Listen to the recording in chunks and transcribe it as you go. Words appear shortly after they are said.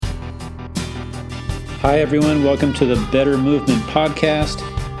Hi, everyone. Welcome to the Better Movement Podcast.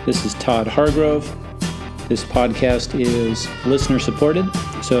 This is Todd Hargrove. This podcast is listener supported.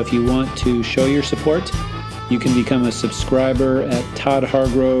 So if you want to show your support, you can become a subscriber at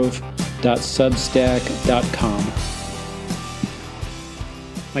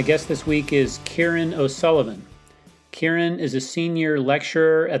toddhargrove.substack.com. My guest this week is Kieran O'Sullivan. Kieran is a senior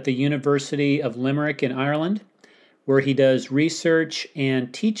lecturer at the University of Limerick in Ireland, where he does research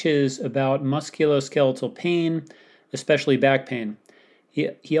and teaches about musculoskeletal pain, especially back pain.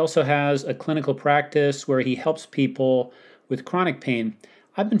 He also has a clinical practice where he helps people with chronic pain.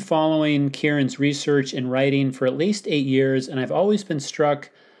 I've been following Kieran's research and writing for at least 8 years, and I've always been struck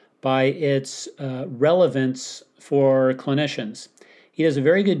by its relevance for clinicians. He does a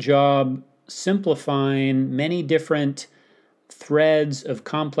very good job simplifying many different threads of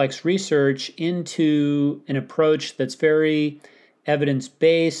complex research into an approach that's very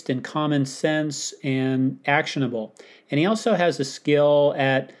evidence-based and common sense and actionable. And he also has a skill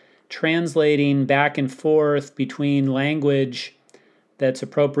at translating back and forth between language that's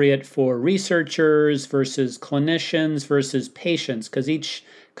appropriate for researchers versus clinicians versus patients, because each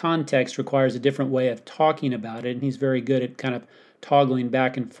context requires a different way of talking about it, and he's very good at kind of toggling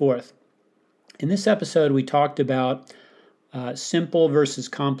back and forth. In this episode, we talked about simple versus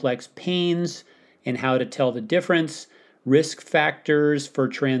complex pains and how to tell the difference, risk factors for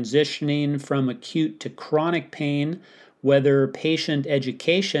transitioning from acute to chronic pain, whether patient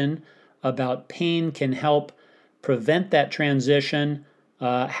education about pain can help prevent that transition,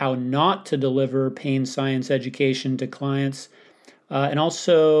 how not to deliver pain science education to clients, and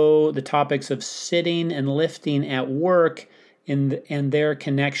also the topics of sitting and lifting at work and their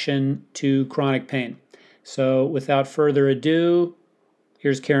connection to chronic pain. So without further ado,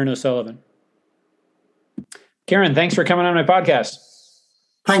 here's Kieran O'Sullivan. Kieran, thanks for coming on my podcast.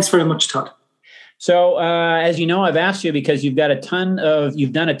 Thanks very much, Todd. So as you know, I've asked you because you've done a ton of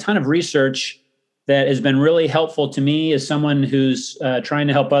research that has been really helpful to me as someone who's trying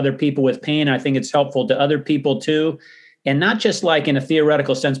to help other people with pain. I think it's helpful to other people too. And not just like in a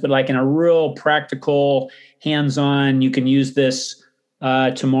theoretical sense, but like in a real practical, hands-on, you can use this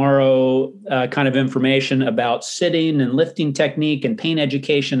tomorrow kind of information about sitting and lifting technique and pain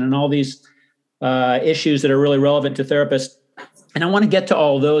education and all these issues that are really relevant to therapists. And I want to get to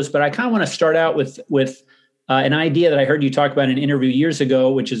all those, but I kind of want to start out with an idea that I heard you talk about in an interview years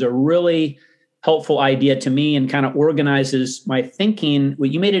ago, which is a really helpful idea to me and kind of organizes my thinking.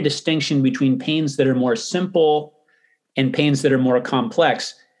 You made a distinction between pains that are more simple and pains that are more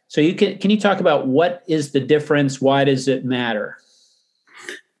complex. So can you talk about what is the difference? Why does it matter?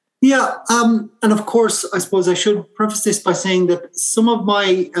 Yeah, and of course, I suppose I should preface this by saying that some of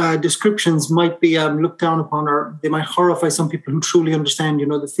my descriptions might be looked down upon, or they might horrify some people who truly understand,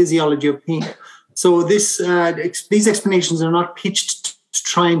 the physiology of pain. So these explanations are not pitched to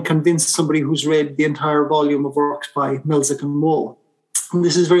try and convince somebody who's read the entire volume of works by Milzik and Moe. And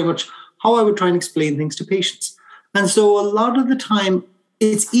this is very much how I would try and explain things to patients. And so a lot of the time,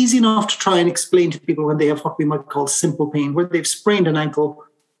 it's easy enough to try and explain to people when they have what we might call simple pain, where they've sprained an ankle,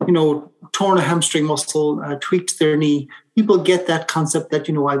 torn a hamstring muscle, tweaked their knee. People get that concept that,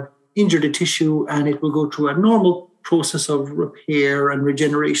 I've injured a tissue and it will go through a normal process of repair and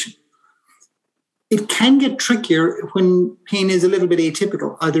regeneration. It can get trickier when pain is a little bit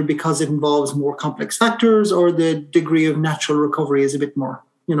atypical, either because it involves more complex factors or the degree of natural recovery is a bit more,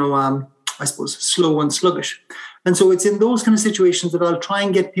 I suppose, slow and sluggish. And so it's in those kind of situations that I'll try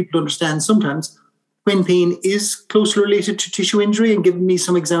and get people to understand sometimes when pain is closely related to tissue injury and give me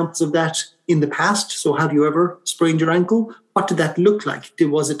some examples of that in the past. So have you ever sprained your ankle? What did that look like?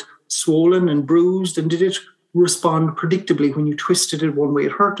 Was it swollen and bruised? And did it respond predictably when you twisted it one way,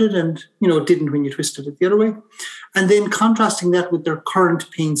 it hurted, and it didn't when you twisted it the other way? And then contrasting that with their current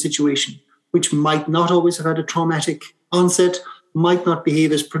pain situation, which might not always have had a traumatic onset, might not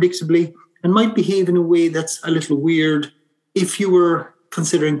behave as predictably, and might behave in a way that's a little weird if you were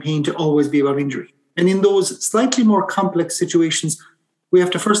considering pain to always be about injury. And in those slightly more complex situations, we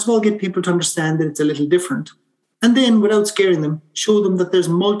have to first of all get people to understand that it's a little different. And then, without scaring them, show them that there's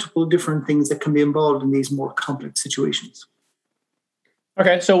multiple different things that can be involved in these more complex situations.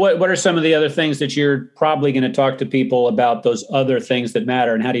 Okay, so what are some of the other things that you're probably going to talk to people about, those other things that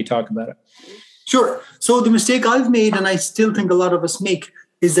matter, and how do you talk about it? Sure. So the mistake I've made, and I still think a lot of us make,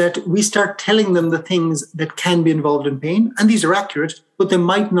 is that we start telling them the things that can be involved in pain, and these are accurate, but they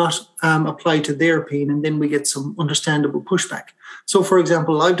might not apply to their pain, and then we get some understandable pushback. So, for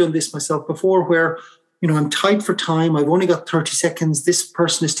example, I've done this myself before where, I'm tight for time, I've only got 30 seconds, this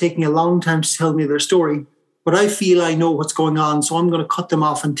person is taking a long time to tell me their story, but I feel I know what's going on, so I'm going to cut them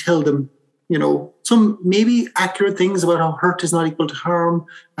off and tell them, some maybe accurate things about how hurt is not equal to harm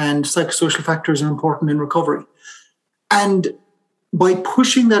and psychosocial factors are important in recovery. And by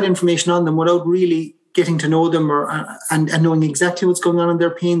pushing that information on them without really getting to know them and knowing exactly what's going on in their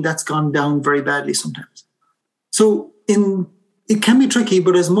pain, that's gone down very badly sometimes. So it can be tricky,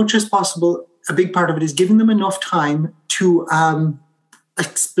 but as much as possible, a big part of it is giving them enough time to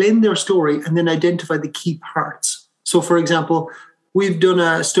explain their story and then identify the key parts. So, for example, we've done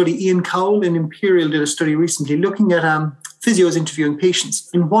a study, Ian Cowell in Imperial did a study recently looking at physios interviewing patients.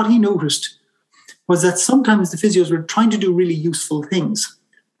 And what he noticed was that sometimes the physios were trying to do really useful things,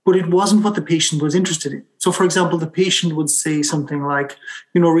 but it wasn't what the patient was interested in. So, for example, the patient would say something like,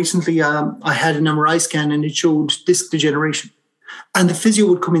 recently I had an MRI scan and it showed disc degeneration. And the physio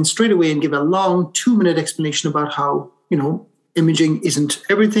would come in straight away and give a long 2-minute explanation about how, imaging isn't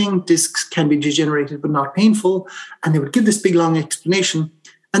everything. Discs can be degenerated, but not painful. And they would give this big, long explanation.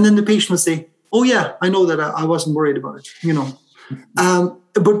 And then the patient would say, oh, yeah, I know that I wasn't worried about it,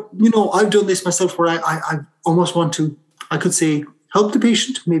 But, I've done this myself where I almost want to, I could say, help the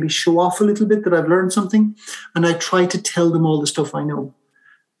patient, maybe show off a little bit that I've learned something. And I try to tell them all the stuff I know.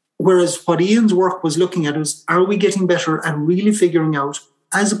 Whereas what Ian's work was looking at was, are we getting better at really figuring out,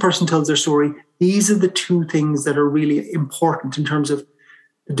 as a person tells their story, these are the two things that are really important in terms of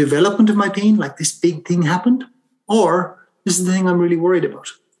the development of my pain, like this big thing happened, or this is the thing I'm really worried about.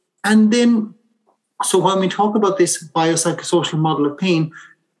 And then, so when we talk about this biopsychosocial model of pain,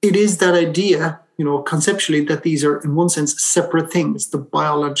 it is that idea, conceptually, that these are, in one sense, separate things, the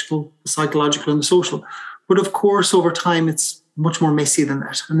biological, the psychological, and the social. But of course, over time, it's much more messy than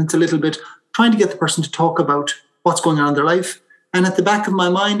that. And it's a little bit trying to get the person to talk about what's going on in their life. And at the back of my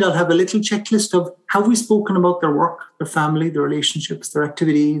mind, I'll have a little checklist of, have we spoken about their work, their family, their relationships, their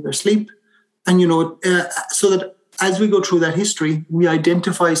activity, their sleep? And, so that as we go through that history, we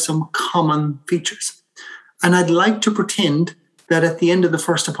identify some common features. And I'd like to pretend that at the end of the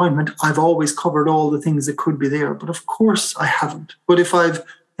first appointment, I've always covered all the things that could be there. But of course I haven't. But if I've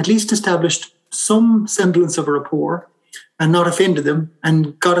at least established some semblance of a rapport and not offended them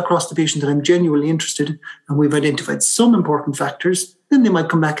and got across the patient that I'm genuinely interested and we've identified some important factors, then they might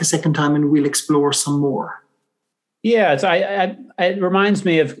come back a second time and we'll explore some more. Yeah, it reminds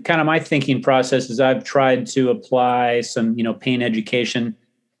me of kind of my thinking process as I've tried to apply some, pain education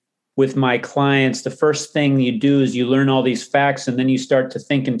with my clients. The first thing you do is you learn all these facts, and then you start to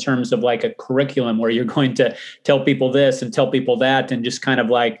think in terms of like a curriculum where you're going to tell people this and tell people that and just kind of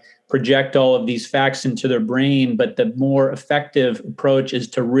like project all of these facts into their brain. But the more effective approach is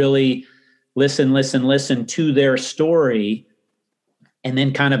to really listen to their story and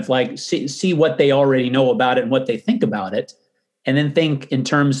then kind of like see what they already know about it and what they think about it. And then think in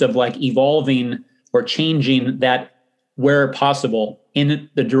terms of like evolving or changing that where possible in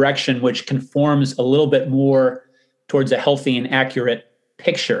the direction which conforms a little bit more towards a healthy and accurate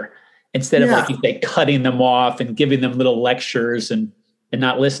picture, instead of, like you say, cutting them off and giving them little lectures and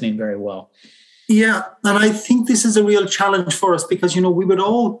not listening very well. Yeah, and I think this is a real challenge for us because, we would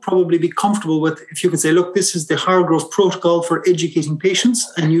all probably be comfortable with, if you could say, look, this is the Hargrove protocol for educating patients,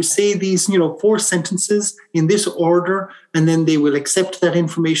 and you say these, 4 sentences in this order, and then they will accept that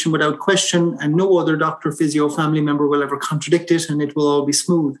information without question, and no other doctor, physio, family member will ever contradict it, and it will all be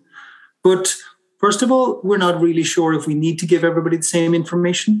smooth. But first of all, we're not really sure if we need to give everybody the same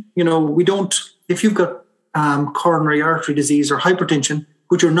information. We don't, if you've got coronary artery disease or hypertension,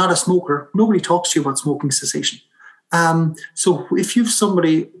 but you're not a smoker, nobody talks to you about smoking cessation. So if you've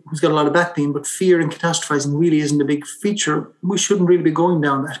somebody who's got a lot of back pain, but fear and catastrophizing really isn't a big feature, we shouldn't really be going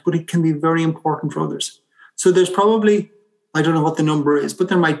down that, but it can be very important for others. So there's probably, I don't know what the number is, but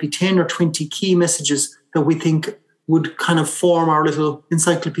there might be 10 or 20 key messages that we think would kind of form our little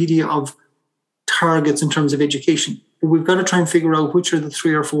encyclopedia of targets in terms of education. But we've got to try and figure out which are the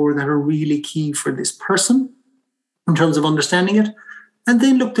 3 or 4 that are really key for this person in terms of understanding it. And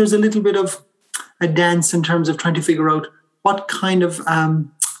then, look, there's a little bit of a dance in terms of trying to figure out what kind of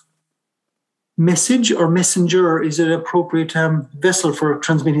message or messenger is an appropriate vessel for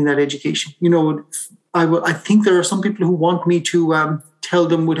transmitting that education. I think there are some people who want me to tell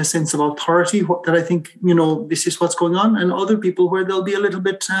them with a sense of authority that I think, this is what's going on, and other people where they'll be a little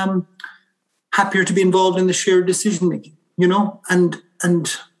bit happier to be involved in the shared decision-making, and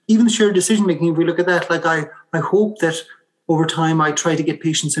even the shared decision-making, if we look at that, like I hope that over time, I try to get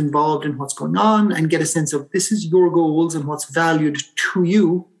patients involved in what's going on and get a sense of this is your goals and what's valued to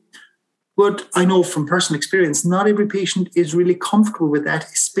you. But I know from personal experience, not every patient is really comfortable with that,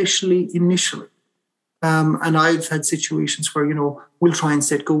 especially initially. And I've had situations where, we'll try and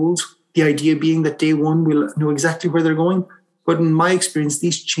set goals. The idea being that day one, we'll know exactly where they're going. But in my experience,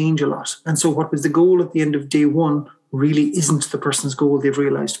 these change a lot. And so what was the goal at the end of day one really isn't the person's goal they've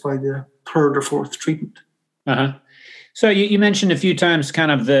realized by the third or fourth treatment. Uh-huh. So you mentioned a few times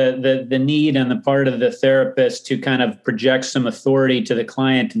kind of the need on the part of the therapist to kind of project some authority to the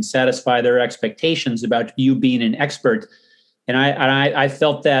client and satisfy their expectations about you being an expert. And I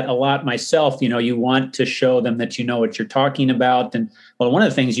felt that a lot myself. You want to show them that you know what you're talking about. And well, one of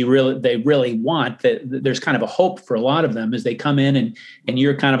the things they really want, that there's kind of a hope for a lot of them, is they come in and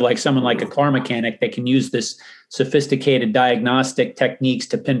you're kind of like someone like a car mechanic that can use this sophisticated diagnostic techniques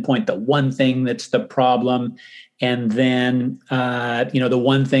to pinpoint the one thing that's the problem. And then, the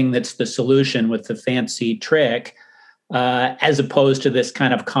one thing that's the solution with the fancy trick, as opposed to this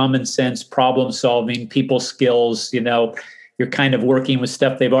kind of common sense problem solving, people skills. You're kind of working with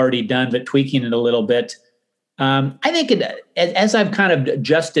stuff they've already done, but tweaking it a little bit. I think as I've kind of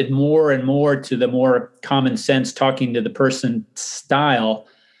adjusted more and more to the more common sense talking to the person style,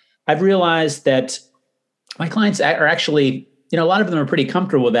 I've realized that my clients are actually, a lot of them are pretty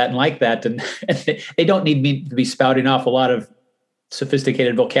comfortable with that and like that. And they don't need me to be spouting off a lot of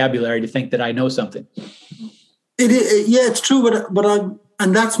sophisticated vocabulary to think that I know something. It's true,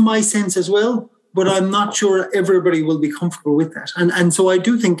 and that's my sense as well. But I'm not sure everybody will be comfortable with that. And so I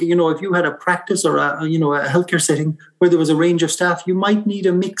do think, if you had a practice or a healthcare setting where there was a range of staff, you might need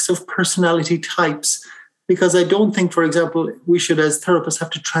a mix of personality types, because I don't think, for example, we should as therapists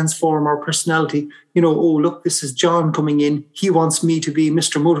have to transform our personality. Oh, look, this is John coming in. He wants me to be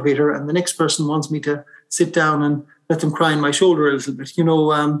Mr. Motivator, and the next person wants me to sit down and let them cry on my shoulder a little bit.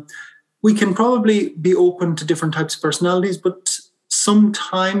 We can probably be open to different types of personalities, but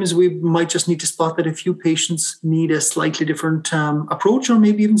sometimes we might just need to spot that a few patients need a slightly different approach, or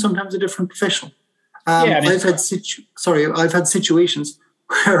maybe even sometimes a different professional. I've had situations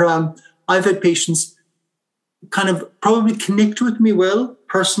where I've had patients kind of probably connect with me well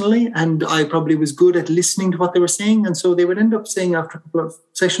personally, and I probably was good at listening to what they were saying, and so they would end up saying after a couple of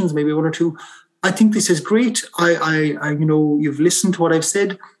sessions, maybe one or two, I think this is great. I you've listened to what I've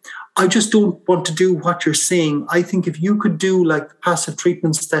said. I just don't want to do what you're saying. I think if you could do like the passive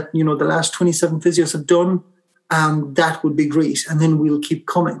treatments that, the last 27 physios have done, that would be great. And then we'll keep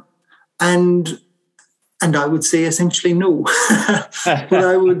coming. And I would say essentially no. But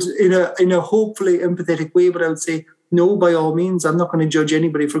I would, in a hopefully empathetic way, but I would say no, by all means. I'm not going to judge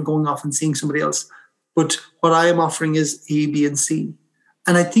anybody for going off and seeing somebody else. But what I am offering is A, B, and C.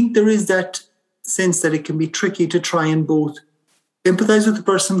 And I think there is that sense that it can be tricky to try and both empathize with the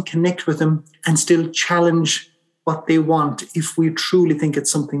person, connect with them, and still challenge what they want if we truly think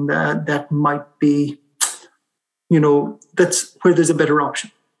it's something that might be, that's where there's a better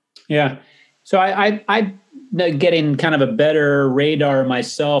option. Yeah. So I getting kind of a better radar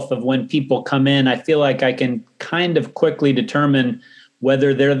myself of when people come in. I feel like I can kind of quickly determine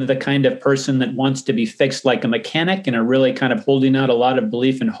whether they're the kind of person that wants to be fixed like a mechanic and are really kind of holding out a lot of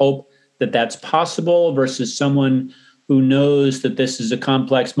belief and hope that that's possible, versus someone who knows that this is a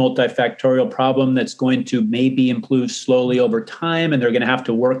complex multifactorial problem that's going to maybe improve slowly over time, and they're going to have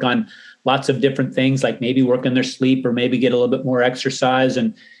to work on lots of different things, like maybe work on their sleep or maybe get a little bit more exercise,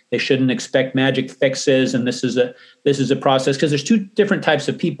 and they shouldn't expect magic fixes. And this is a process, because there's two different types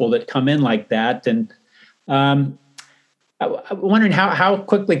of people that come in like that. And I'm wondering how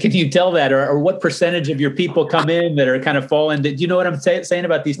quickly can you tell that, or what percentage of your people come in that are kind of fall into, do you know what I'm saying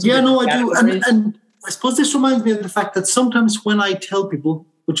about these two? Yeah, no, I do. And I suppose this reminds me of the fact that sometimes when I tell people,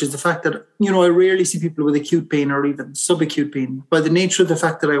 which is the fact that, I rarely see people with acute pain or even subacute pain. By the nature of the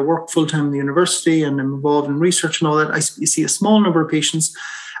fact that I work full-time in the university and I'm involved in research and all that, I see a small number of patients,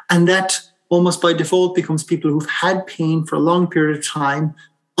 and that almost by default becomes people who've had pain for a long period of time.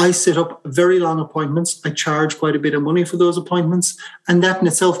 I set up very long appointments. I charge quite a bit of money for those appointments. And that in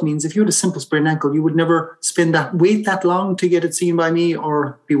itself means if you had a simple sprained ankle, you would never wait that long to get it seen by me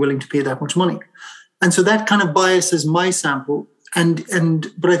or be willing to pay that much money. And so that kind of biases my sample.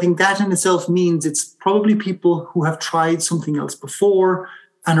 But I think that in itself means it's probably people who have tried something else before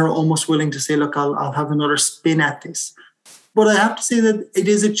and are almost willing to say, look, I'll have another spin at this. But I have to say that it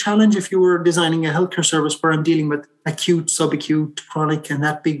is a challenge if you were designing a healthcare service where I'm dealing with acute, subacute, chronic, and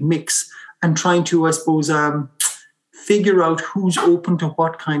that big mix, and trying to, I suppose, figure out who's open to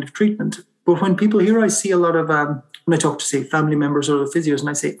what kind of treatment. But when people here, I see a lot of, when I talk to, say, family members or the physios, and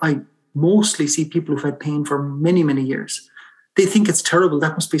I say, I mostly see people who've had pain for many, many years. They think it's terrible.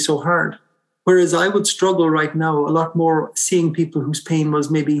 That must be so hard. Whereas I would struggle right now a lot more seeing people whose pain was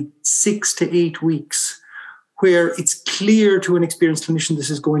maybe 6 to 8 weeks, where it's clear to an experienced clinician this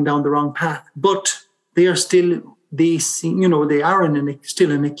is going down the wrong path, but they are still, still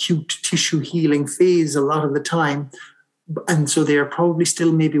in an acute tissue healing phase a lot of the time, And so they are probably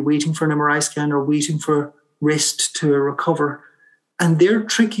still maybe waiting for an MRI scan or waiting for rest to recover. And they're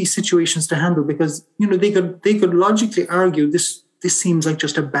tricky situations to handle because, they could logically argue this seems like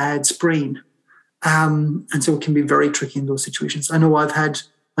just a bad sprain. And so it can be very tricky in those situations. I know I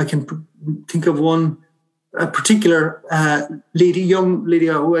can think of a particular young lady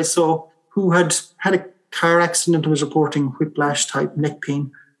who I saw who had a car accident and was reporting whiplash type neck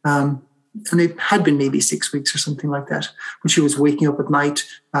pain. And it had been maybe 6 weeks or something like that. When she was waking up at night,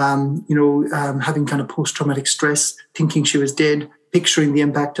 having kind of post-traumatic stress, thinking she was dead, picturing the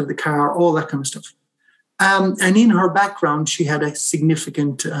impact of the car, all that kind of stuff. And in her background, she had a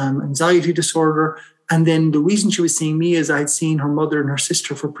significant anxiety disorder. And then the reason she was seeing me is I had seen her mother and her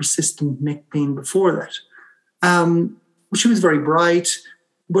sister for persistent neck pain before that. She was very bright.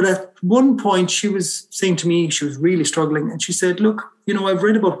 But at one point, she was saying to me, she was really struggling. And she said, look, I've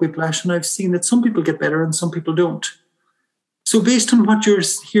read about whiplash and I've seen that some people get better and some people don't. So based on what you're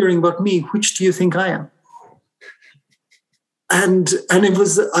hearing about me, which do you think I am? And it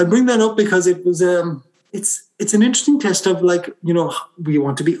was, I bring that up because it was, it's an interesting test of we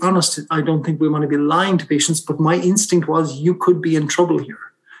want to be honest. I don't think we want to be lying to patients, but my instinct was you could be in trouble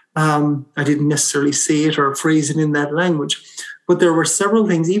here. I didn't necessarily say it or phrase it in that language. But there were several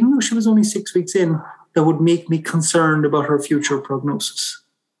things, even though she was only 6 weeks in, that would make me concerned about her future prognosis.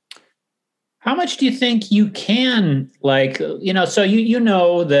 How much do you think you can, so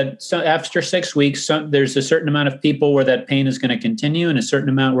that after 6 weeks, there's a certain amount of people where that pain is going to continue and a certain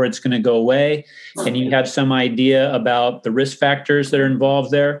amount where it's going to go away, and you have some idea about the risk factors that are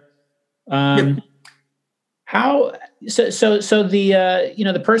involved there. Yep. The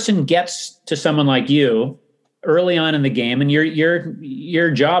person gets to someone like you early on in the game, and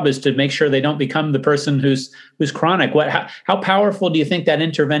your job is to make sure they don't become the person who's chronic. How powerful do you think that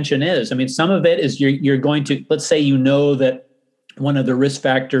intervention is? I mean, some of it is you're going to, let's say, that one of the risk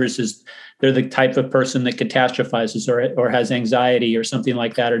factors is they're the type of person that catastrophizes or has anxiety or something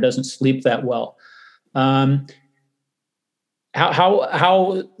like that, or doesn't sleep that well. How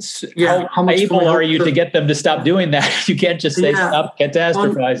able are you to get them to stop doing that? You can't just say stop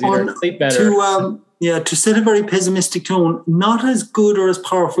catastrophizing or sleep better. To set a very pessimistic tone, not as good or as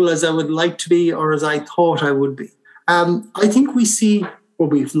powerful as I would like to be or as I thought I would be. I think we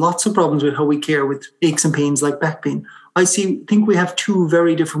have lots of problems with how we care with aches and pains like back pain. I think we have two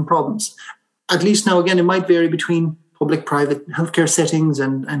very different problems. At least now, again, it might vary between public-private healthcare settings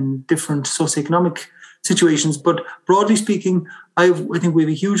and different socioeconomic situations. But broadly speaking, I think we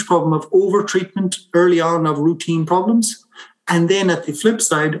have a huge problem of over-treatment early on of routine problems. And then at the flip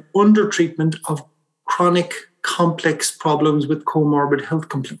side, under-treatment of chronic, complex problems with comorbid health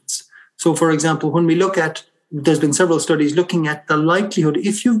complaints. So, for example, when we there's been several studies looking at the likelihood,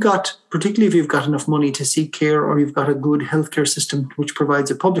 particularly if you've got enough money to seek care or you've got a good healthcare system which provides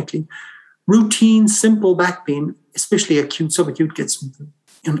it publicly, routine, simple back pain, especially acute, subacute, gets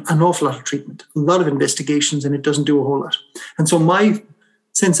an awful lot of treatment, a lot of investigations, and it doesn't do a whole lot. And so my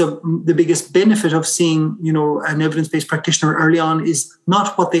sense of the biggest benefit of seeing, an evidence-based practitioner early on is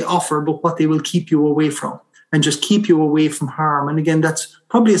not what they offer, but what they will keep you away from and just keep you away from harm. And again, that's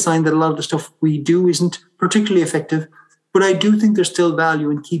probably a sign that a lot of the stuff we do isn't particularly effective, but I do think there's still value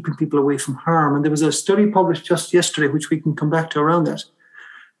in keeping people away from harm. And there was a study published just yesterday, which we can come back to around that.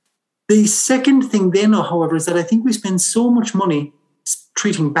 The second thing then, however, is that I think we spend so much money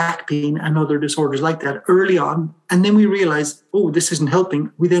treating back pain and other disorders like that early on, and then we realize, this isn't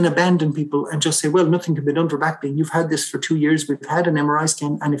helping. We then abandon people and just say, well, nothing can be done for back pain. You've had this for 2 years. We've had an MRI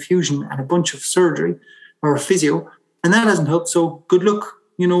scan and a fusion and a bunch of surgery or physio, and that hasn't helped. So good luck.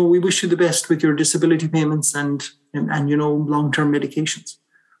 We wish you the best with your disability payments and long-term medications.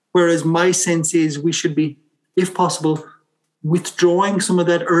 Whereas my sense is we should be, if possible, withdrawing some of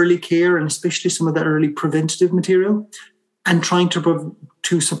that early care and especially some of that early preventative material and trying to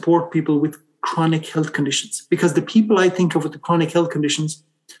support people with chronic health conditions. Because the people I think of with the chronic health conditions,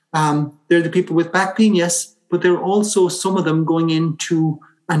 they're the people with back pain, yes, but they're also some of them going into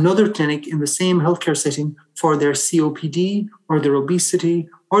another clinic in the same healthcare setting for their COPD or their obesity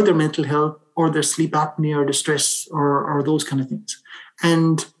or their mental health or their sleep apnea or distress or those kind of things.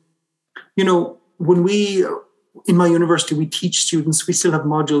 And, when in my university, we teach students, we still have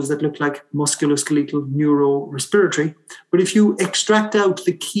modules that look like musculoskeletal, neuro, respiratory. But if you extract out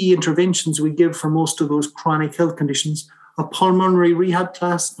the key interventions we give for most of those chronic health conditions, a pulmonary rehab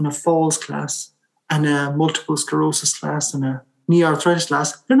class and a falls class and a multiple sclerosis class and a knee arthritis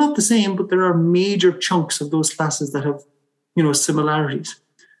class, they're not the same, but there are major chunks of those classes that have, similarities.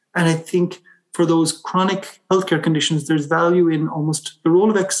 And I think for those chronic healthcare conditions, there's value in almost the role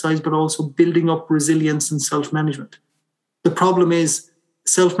of exercise, but also building up resilience and self-management. The problem is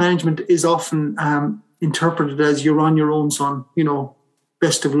self-management is often interpreted as you're on your own, son,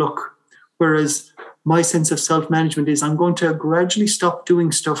 best of luck. Whereas my sense of self-management is I'm going to gradually stop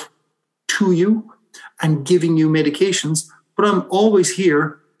doing stuff to you and giving you medications, but I'm always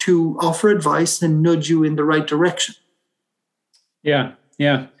here to offer advice and nudge you in the right direction. Yeah.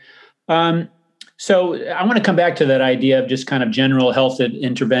 So I want to come back to that idea of just kind of general health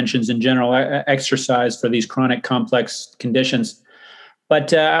interventions and general exercise for these chronic complex conditions.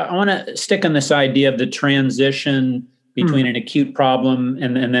 But I want to stick on this idea of the transition between an acute problem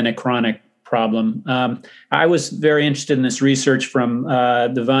and then a chronic problem. I was very interested in this research from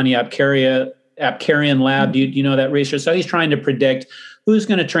the Vani Apkarian lab. Do you know that research? So he's trying to predict who's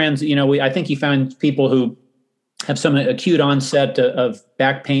going to I think he found people who have some acute onset of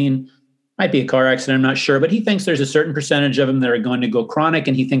back pain. Might be a car accident, I'm not sure, but he thinks there's a certain percentage of them that are going to go chronic,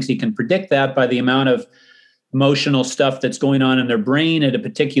 and he thinks he can predict that by the amount of emotional stuff that's going on in their brain at a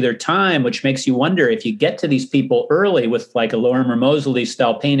particular time, which makes you wonder if you get to these people early with like a Lorimer Moseley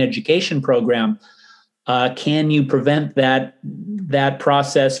style pain education program, can you prevent that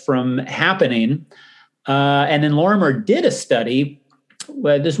process from happening? And then Lorimer did a study.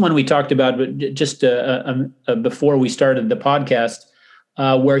 Well, this one we talked about just before we started the podcast,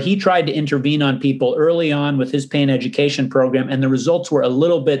 where he tried to intervene on people early on with his pain education program, and the results were a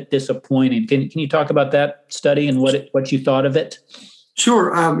little bit disappointing. Can you talk about that study and what you thought of it?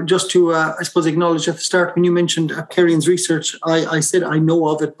 Sure. Just to, I suppose, acknowledge at the start, when you mentioned Kieran's research, I said I know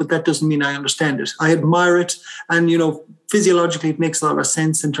of it, but that doesn't mean I understand it. I admire it, and physiologically, it makes a lot of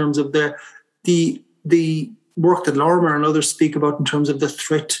sense in terms of the work that Lorimer and others speak about in terms of the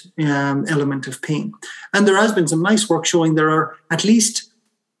threat element of pain. And there has been some nice work showing there are at least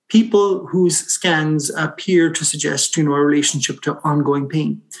people whose scans appear to suggest, a relationship to ongoing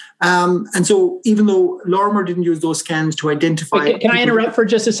pain. And so even though Lorimer didn't use those scans to identify... Can I interrupt for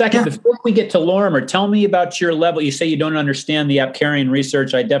just a second? Yeah. Before we get to Lorimer, tell me about your level. You say you don't understand the Apkarian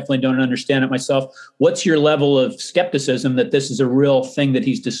research. I definitely don't understand it myself. What's your level of skepticism that this is a real thing that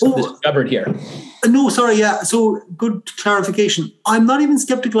he's discovered here? No, sorry, yeah. So good clarification. I'm not even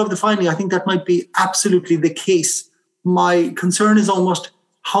skeptical of the finding. I think that might be absolutely the case. My concern is almost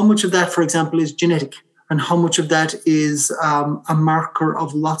how much of that, for example, is genetic and how much of that is a marker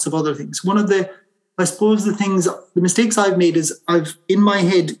of lots of other things. One of the mistakes I've made is I've, in my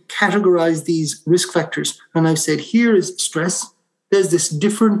head, categorized these risk factors. And I've said, here is stress. There's this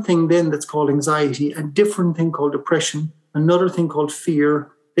different thing then that's called anxiety, a different thing called depression, another thing called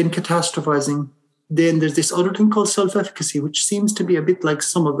fear, then catastrophizing. Then there's this other thing called self-efficacy, which seems to be a bit like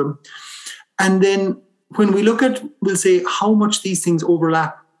some of them. And then when we look at, we'll say how much these things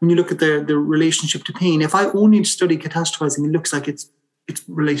overlap when you look at the relationship to pain. If I only study catastrophizing, it looks like it's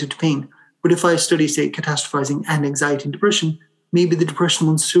related to pain. But if I study, say, catastrophizing and anxiety and depression, maybe the depression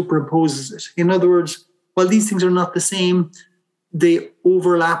one superimposes it. In other words, while these things are not the same, they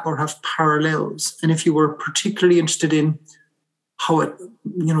overlap or have parallels. And if you were particularly interested in how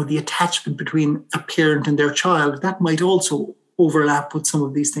the attachment between a parent and their child, that might also overlap with some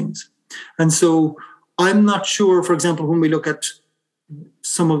of these things. And so I'm not sure, for example, when we look at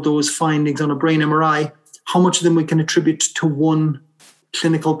some of those findings on a brain MRI, how much of them we can attribute to one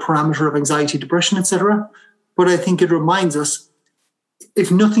clinical parameter of anxiety, depression, etc. But I think it reminds us,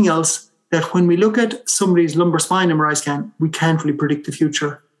 if nothing else, that when we look at somebody's lumbar spine MRI scan, we can't really predict the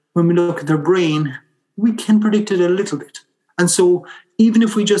future. When we look at their brain, we can predict it a little bit. And so even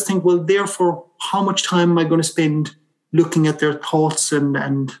if we just think, well, therefore, how much time am I going to spend looking at their thoughts and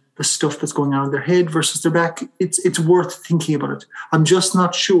the stuff that's going on in their head versus their back, it's worth thinking about it. I'm just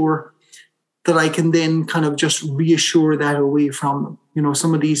not sure that I can then kind of just reassure that away from them.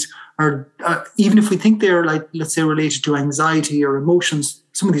 Some of these are, even if we think they're like, let's say, related to anxiety or emotions,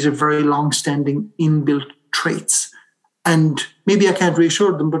 some of these are very long-standing inbuilt traits. And maybe I can't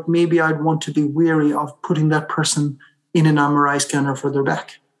reassure them, but maybe I'd want to be wary of putting that person in an MRI scanner for their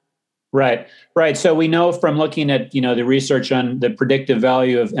back. Right. So we know from looking at, the research on the predictive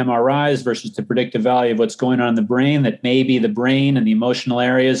value of MRIs versus the predictive value of what's going on in the brain, that maybe the brain and the emotional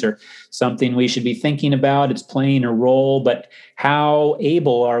areas are something we should be thinking about. It's playing a role, but how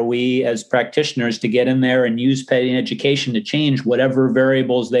able are we as practitioners to get in there and use pain education to change whatever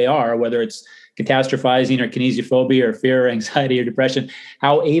variables they are, whether it's catastrophizing or kinesiophobia or fear or anxiety or depression?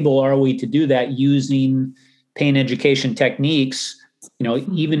 How able are we to do that using pain education techniques?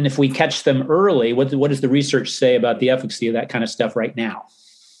 Even if we catch them early, what does the research say about the efficacy of that kind of stuff right now?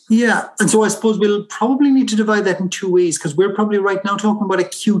 Yeah. And so I suppose we'll probably need to divide that in two ways, because we're probably right now talking about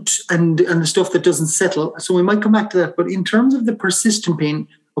acute and the stuff that doesn't settle. So we might come back to that. But in terms of the persistent pain,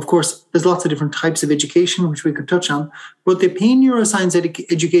 Of course, there's lots of different types of education, which we could touch on. But the pain neuroscience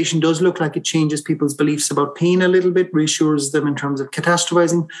education does look like it changes people's beliefs about pain a little bit, reassures them in terms of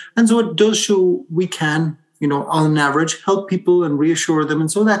catastrophizing. And so it does show we can, on average, help people and reassure them.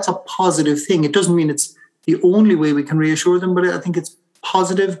 And so that's a positive thing. It doesn't mean it's the only way we can reassure them, but I think it's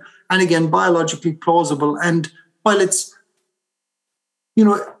positive and, again, biologically plausible. And while it's,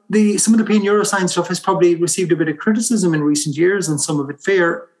 some of the pain neuroscience stuff has probably received a bit of criticism in recent years and some of it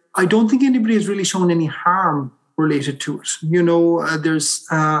fair, I don't think anybody has really shown any harm related to it.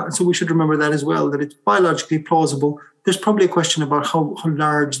 So we should remember that as well, that it's biologically plausible. There's probably a question about how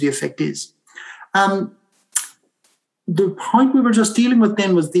large the effect is. The point we were just dealing with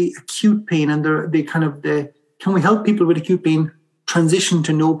then was the acute pain and can we help people with acute pain transition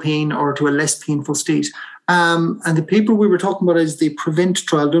to no pain or to a less painful state? And the paper we were talking about is the PREVENT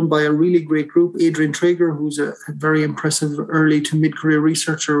trial done by a really great group. Adrian Traeger, who's a very impressive early to mid-career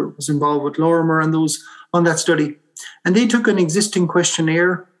researcher, was involved with Lorimer and those on that study. And they took an existing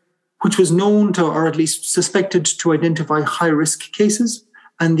questionnaire, which was known to, or at least suspected to identify high-risk cases.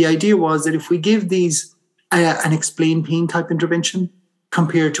 And the idea was that if we give these an explain pain type intervention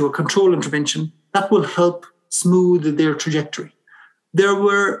compared to a control intervention, that will help smooth their trajectory. There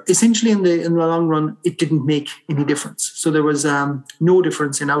were essentially in the long run, it didn't make any difference. So there was no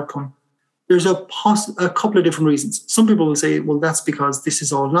difference in outcome. There's a couple of different reasons. Some people will say, well, that's because this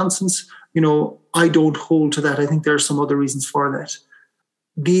is all nonsense. I don't hold to that. I think there are some other reasons for that.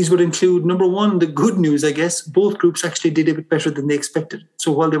 These would include, number one, the good news, I guess. Both groups actually did a bit better than they expected.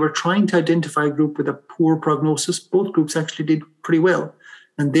 So while they were trying to identify a group with a poor prognosis, both groups actually did pretty well.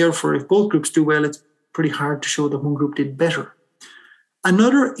 And therefore, if both groups do well, it's pretty hard to show that one group did better.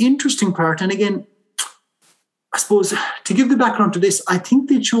 Another interesting part, and again, I suppose to give the background to this, I think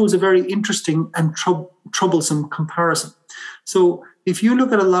they chose a very interesting and troublesome comparison. So if you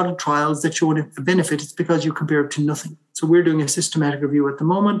look at a lot of trials that show a benefit, it's because you compare it to nothing. So we're doing a systematic review at the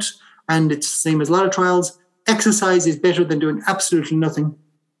moment, and it's the same as a lot of trials. Exercise is better than doing absolutely nothing.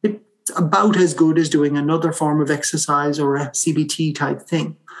 It's about as good as doing another form of exercise or a CBT type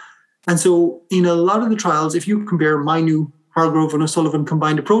thing. And so in a lot of the trials, if you compare my new Hargrove and O'Sullivan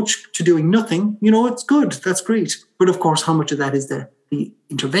combined approach to doing nothing, it's good. That's great. But of course, how much of that is the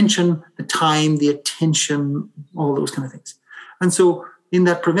intervention, the time, the attention, all those kind of things. And so in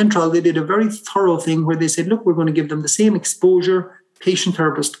that PREVENT trial, they did a very thorough thing where they said, look, we're going to give them the same exposure,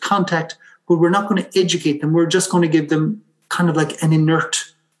 patient-therapist contact, but we're not going to educate them. We're just going to give them kind of like an inert,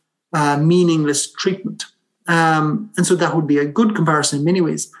 meaningless treatment. And so that would be a good comparison in many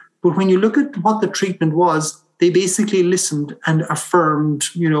ways. But when you look at what the treatment was, they basically listened and affirmed,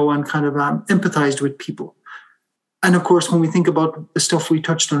 and kind of empathized with people. And of course, when we think about the stuff we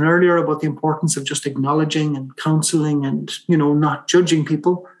touched on earlier about the importance of just acknowledging and counseling and, not judging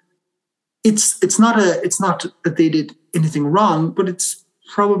people, it's not that they did anything wrong, but it's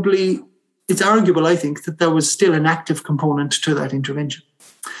arguable, I think, that there was still an active component to that intervention.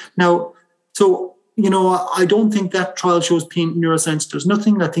 Now, so, I don't think that trial shows pain neuroscience does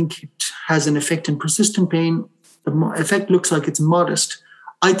nothing. I think it has an effect in persistent pain. The effect looks like it's modest.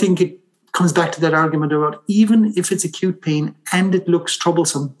 I think it comes back to that argument about even if it's acute pain and it looks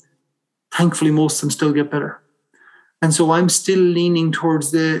troublesome, thankfully most of them still get better. And so I'm still leaning towards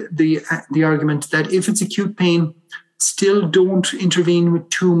the argument that if it's acute pain, still don't intervene with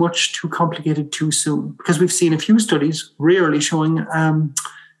too much, too complicated, too soon. Because we've seen a few studies, rarely showing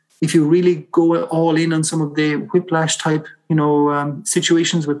if you really go all in on some of the whiplash type,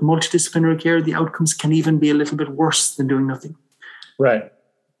 situations with multidisciplinary care, the outcomes can even be a little bit worse than doing nothing. Right.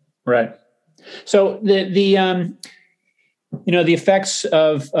 So the effects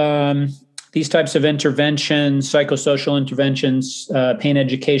of these types of interventions, psychosocial interventions, pain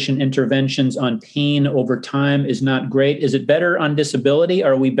education interventions on pain over time is not great. Is it better on disability?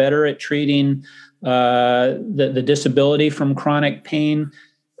 Are we better at treating the disability from chronic pain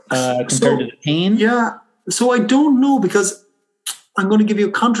compared to the pain? Yeah. So I don't know, because I'm going to give you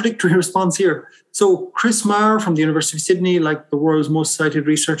a contradictory response here. So Chris Marr from the University of Sydney, like the world's most cited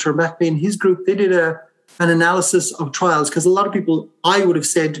researcher on back pain, his group, they did an analysis of trials, because a lot of people, I would have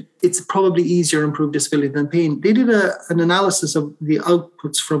said it's probably easier to improve disability than pain. They did an analysis of the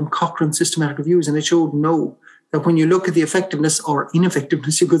outputs from Cochrane systematic reviews, and it showed that when you look at the effectiveness or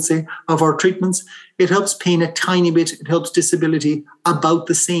ineffectiveness, you could say, of our treatments, it helps pain a tiny bit, it helps disability about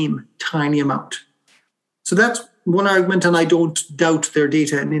the same tiny amount. So that's one argument, and I don't doubt their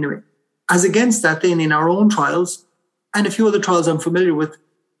data in any way. As against that, then in our own trials, and a few other trials I'm familiar with,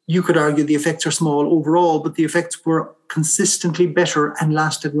 you could argue the effects are small overall, but the effects were consistently better and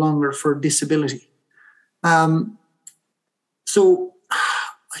lasted longer for disability. So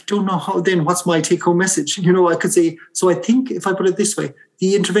I don't know how then what's my take home message? I could say, so I think if I put it this way,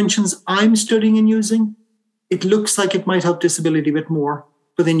 the interventions I'm studying and using, it looks like it might help disability a bit more.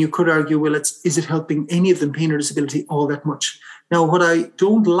 But then you could argue, well, is it helping any of them, pain or disability, all that much? Now, what I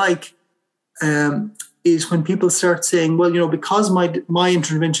don't like is when people start saying, well, because my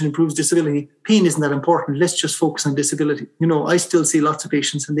intervention improves disability, pain isn't that important. Let's just focus on disability. I still see lots of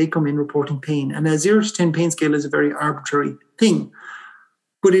patients and they come in reporting pain. And a 0 to 10 pain scale is a very arbitrary thing.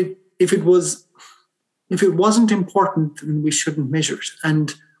 But if it wasn't important, then we shouldn't measure it.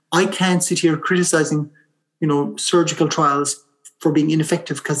 And I can't sit here criticizing, surgical trials for being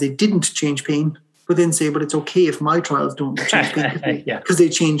ineffective because they didn't change pain, but then say, but it's okay if my trials don't change pain because they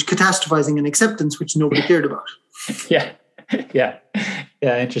change catastrophizing and acceptance, which nobody cared about. Yeah.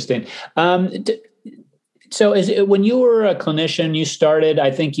 Interesting. So when you were a clinician, you started, I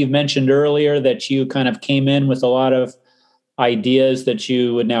think you mentioned earlier that you kind of came in with a lot of ideas that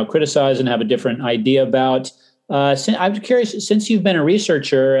you would now criticize and have a different idea about. I'm curious, since you've been a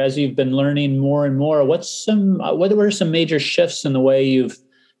researcher, as you've been learning more and more, what are some major shifts in the way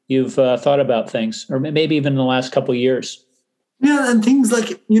you've thought about things, or maybe even in the last couple of years? Yeah, and things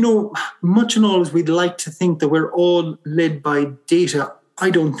like, much and all as we'd like to think that we're all led by data. I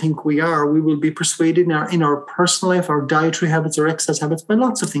don't think we are. We will be persuaded in our personal life, our dietary habits, our exercise habits, by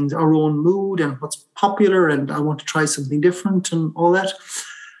lots of things, our own mood and what's popular, and I want to try something different and all that.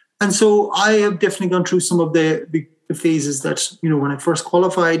 And so I have definitely gone through some of the phases that, when I first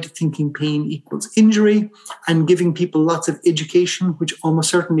qualified, thinking pain equals injury and giving people lots of education, which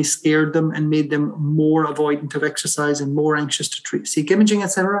almost certainly scared them and made them more avoidant of exercise and more anxious to seek imaging,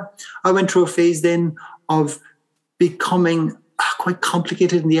 etc. I went through a phase then of becoming quite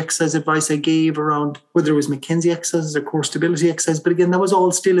complicated in the exercise advice I gave around whether it was McKenzie exercises or core stability exercise. But again, that was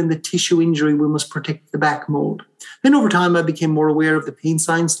all still in the tissue injury, we must protect the back mode. Then over time, I became more aware of the pain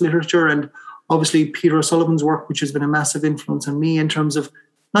science literature and obviously Peter O'Sullivan's work, which has been a massive influence on me in terms of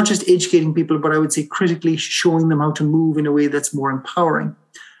not just educating people, but I would say critically showing them how to move in a way that's more empowering.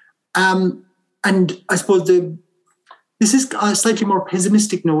 And I suppose this is a slightly more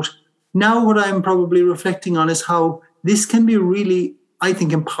pessimistic note. Now what I'm probably reflecting on is how this can be really, I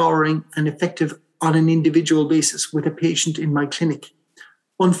think, empowering and effective on an individual basis with a patient in my clinic.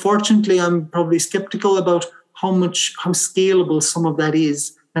 Unfortunately, I'm probably skeptical about how scalable some of that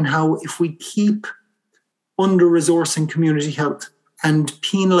is, and how if we keep under-resourcing community health and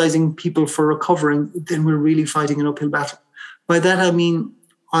penalizing people for recovering, then we're really fighting an uphill battle. By that, I mean,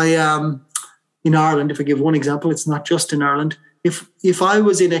 in Ireland, if I give one example, it's not just in Ireland. If I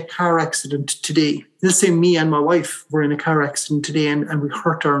was in a car accident today, let's say me and my wife were in a car accident today and we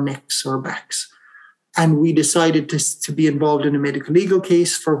hurt our necks or backs, and we decided to be involved in a medical legal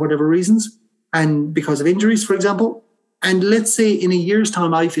case for whatever reasons, and because of injuries, for example, and let's say in a year's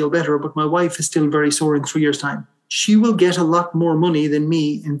time I feel better, but my wife is still very sore in 3 years' time, she will get a lot more money than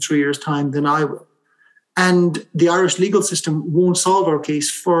me in 3 years' time than I will. And the Irish legal system won't solve our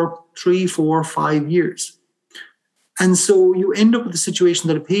case for 3, 4, 5 years. And so you end up with a situation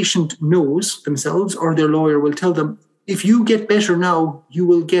that a patient knows themselves or their lawyer will tell them, if you get better now, you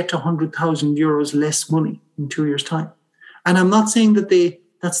will get 100,000 euros less money in 2 years' time. And I'm not saying that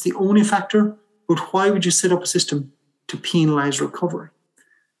that's the only factor, but why would you set up a system to penalize recovery?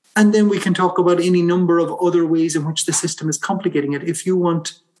 And then we can talk about any number of other ways in which the system is complicating it.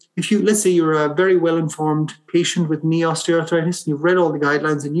 Let's say you're a very well-informed patient with knee osteoarthritis, and you've read all the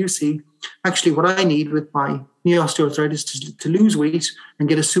guidelines and you see, actually what I need with my knee osteoarthritis is to lose weight and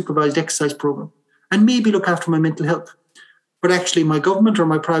get a supervised exercise program and maybe look after my mental health. But actually my government or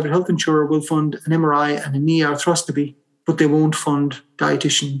my private health insurer will fund an MRI and a knee arthroscopy, but they won't fund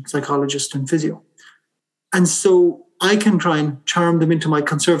dietitian, psychologist, and physio. And so I can try and charm them into my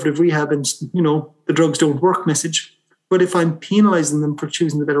conservative rehab and, the drugs don't work message. But if I'm penalizing them for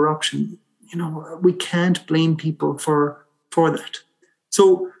choosing the better option, we can't blame people for that.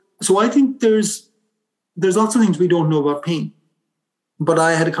 So I think there's lots of things we don't know about pain. But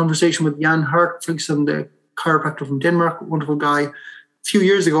I had a conversation with Jan Hartfriksson, the chiropractor from Denmark, a wonderful guy, a few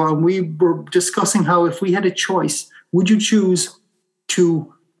years ago, and we were discussing how if we had a choice, would you choose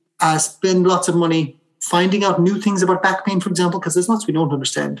to spend lots of money finding out new things about back pain, for example, because there's lots we don't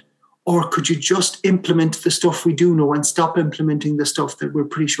understand? Or could you just implement the stuff we do know and stop implementing the stuff that we're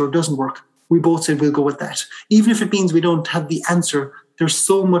pretty sure doesn't work? We both said we'll go with that. Even if it means we don't have the answer, there's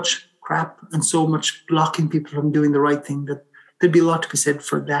so much crap and so much blocking people from doing the right thing that there'd be a lot to be said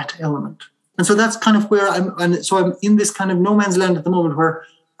for that element. And so that's kind of where I'm in this kind of no man's land at the moment, where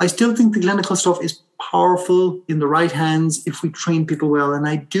I still think the clinical stuff is powerful in the right hands if we train people well. And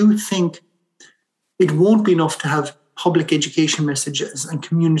I do think it won't be enough to have public education messages and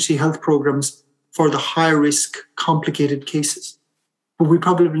community health programs for the high-risk, complicated cases. But we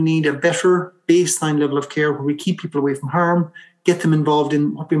probably need a better baseline level of care where we keep people away from harm, get them involved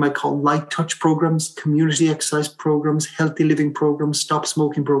in what we might call light touch programs, community exercise programs, healthy living programs, stop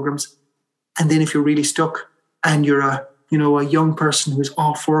smoking programs. And then if you're really stuck and you're a young person who's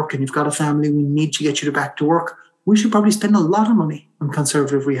off work and you've got a family, we need to get you back to work. We should probably spend a lot of money on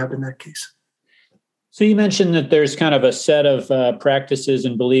conservative rehab in that case. So you mentioned that there's kind of a set of practices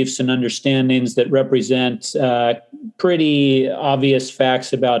and beliefs and understandings that represent pretty obvious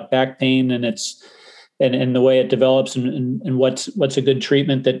facts about back pain and and the way it develops and what's a good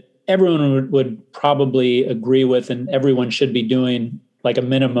treatment that everyone would probably agree with and everyone should be doing like a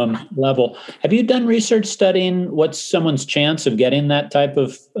minimum level. Have you done research studying what's someone's chance of getting that type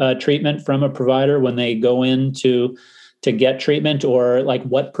of treatment from a provider when they go in to get treatment, or like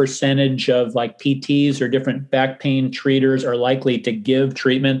what percentage of like PTs or different back pain treaters are likely to give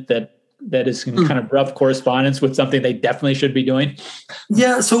treatment that is in kind of rough correspondence with something they definitely should be doing?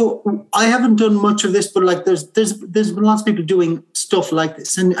 Yeah, so I haven't done much of this, but like there's been lots of people doing stuff like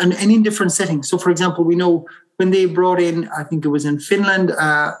this and in different settings. So for example, we know when they brought in, I think it was in Finland,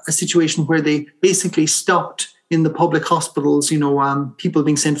 a situation where they basically stopped in the public hospitals, people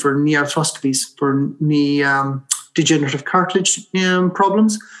being sent for knee arthroscopies, for knee degenerative cartilage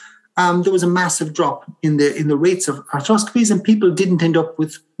problems. There was a massive drop in the rates of arthroscopies, and people didn't end up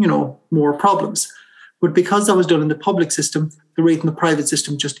with more problems. But because that was done in the public system, the rate in the private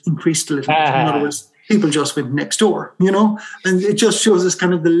system just increased a little bit. In other words, people just went next door, and it just shows us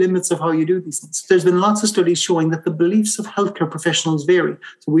kind of the limits of how you do these things. There's been lots of studies showing that the beliefs of healthcare professionals vary.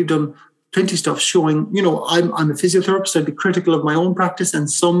 So we've done plenty of stuff showing, I'm a physiotherapist. I'd be critical of my own practice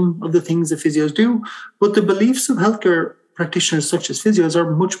and some of the things that physios do, but the beliefs of healthcare practitioners such as physios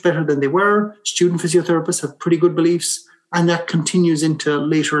are much better than they were. Student physiotherapists have pretty good beliefs, and that continues into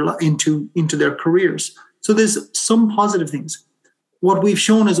later into their careers. So there's some positive things. What we've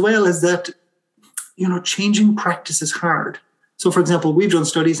shown as well is that changing practice is hard. So for example, we've done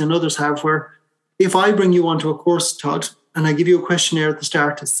studies and others have where if I bring you onto a course, Todd, and I give you a questionnaire at the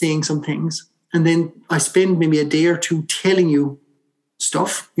start saying some things, and then I spend maybe a day or two telling you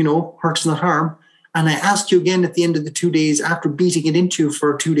stuff, hurt is not harm, and I ask you again at the end of the 2 days after beating it into you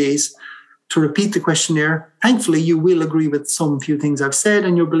for 2 days to repeat the questionnaire, thankfully you will agree with some few things I've said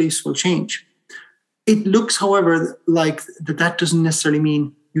and your beliefs will change. It looks, however, like that doesn't necessarily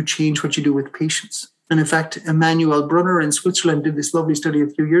mean you change what you do with patients. And in fact, Emmanuel Brunner in Switzerland did this lovely study a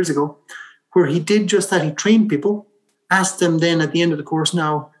few years ago where he did just that. He trained people, asked them then at the end of the course,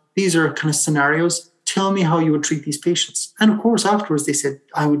 now, these are kind of scenarios. Tell me how you would treat these patients. And of course, afterwards, they said,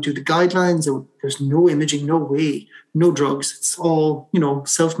 I would do the guidelines. There's no imaging, no way, no drugs. It's all,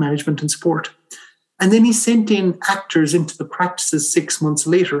 self-management and support. And then he sent in actors into the practices 6 months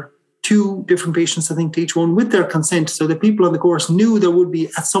later, 2 different patients, I think, to each one with their consent. So the people on the course knew there would be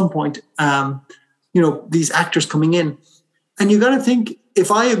at some point, these actors coming in. And you got to think, if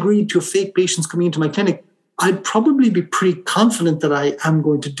I agreed to fake patients coming into my clinic, I'd probably be pretty confident that I am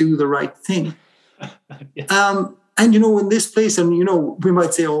going to do the right thing. Yeah. And, in this place, and, we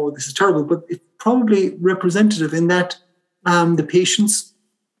might say, oh, this is terrible, but it's probably representative in that the patients,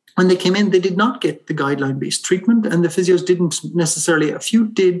 when they came in, they did not get the guideline-based treatment, and the physios didn't necessarily, a few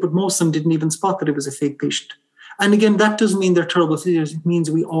did, but most of them didn't even spot that it was a fake patient. And again, that doesn't mean they're terrible physios. It means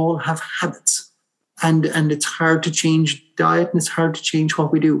we all have habits. And it's hard to change diet and it's hard to change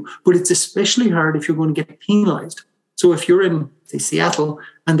what we do. But it's especially hard if you're going to get penalized. So if you're in, say, Seattle,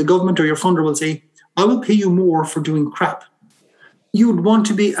 and the government or your funder will say, I will pay you more for doing crap, you would want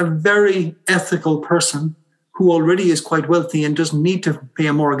to be a very ethical person who already is quite wealthy and doesn't need to pay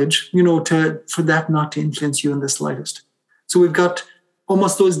a mortgage, for that not to influence you in the slightest. So we've got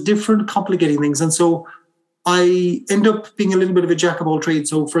almost those different complicating things. And so I end up being a little bit of a jack of all trades.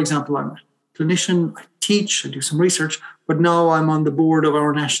 So, for example, I'm a clinician, I teach, I do some research, but now I'm on the board of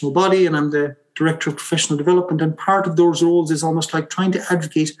our national body and I'm the director of professional development. And part of those roles is almost like trying to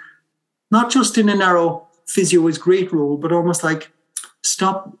advocate, not just in a narrow physio is great role, but almost like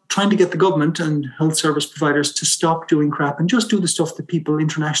stop trying to get the government and health service providers to stop doing crap and just do the stuff that people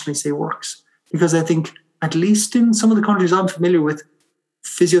internationally say works. Because I think, at least in some of the countries I'm familiar with,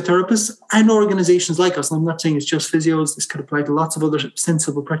 physiotherapists and organizations like us, and I'm not saying it's just physios, this could apply to lots of other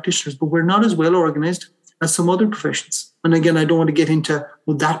sensible practitioners, but we're not as well organized as some other professions. And again, I don't want to get into,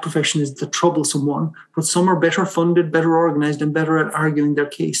 well, that profession is the troublesome one, but some are better funded, better organized, and better at arguing their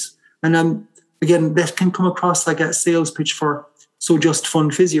case. And again, that can come across like a sales pitch for, so just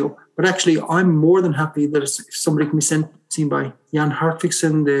fund physio. But actually, I'm more than happy that if somebody can be seen by Jan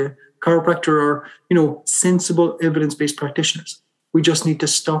Hartviksen, the chiropractor are, sensible evidence-based practitioners. We just need to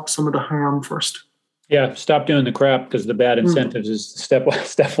stop some of the harm first. Yeah, stop doing the crap because the bad incentives is step one,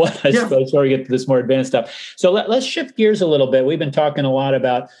 I suppose, before we get to this more advanced stuff. So let's shift gears a little bit. We've been talking a lot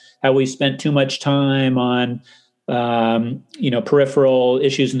about how we spent too much time on, peripheral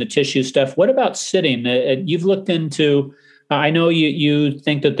issues in the tissue stuff. What about sitting? You've looked into, I know you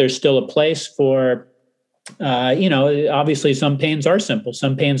think that there's still a place for, obviously some pains are simple.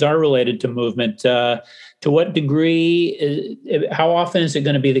 Some pains are related to movement. To what degree, how often is it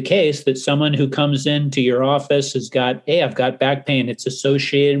going to be the case that someone who comes into your office has got, hey, I've got back pain. It's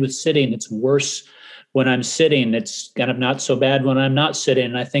associated with sitting. It's worse when I'm sitting. It's kind of not so bad when I'm not sitting.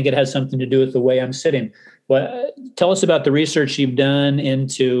 And I think it has something to do with the way I'm sitting. Well, tell us about the research you've done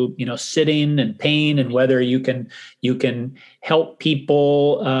into, sitting and pain, and whether you can help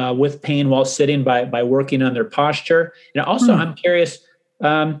people with pain while sitting by working on their posture. And also, I'm curious,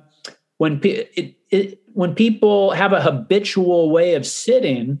 when people have a habitual way of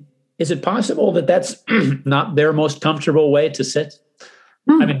sitting, is it possible that that's not their most comfortable way to sit?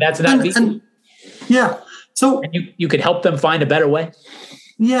 I mean, that's not. So you could help them find a better way.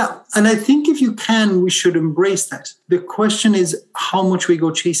 Yeah. And I think if you can, we should embrace that. The question is how much we go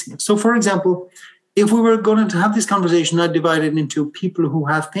chasing it. So, for example, if we were going to have this conversation, I'd divide it into people who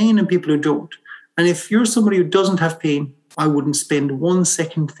have pain and people who don't. And if you're somebody who doesn't have pain, I wouldn't spend 1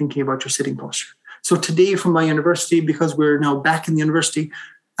 second thinking about your sitting posture. So today from my university, because we're now back in the university,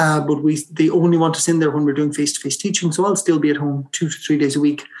 but they only want us in there when we're doing face-to-face teaching. So I'll still be at home 2 to 3 days a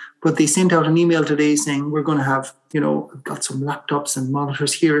week. But they sent out an email today saying we're going to have, I've got some laptops and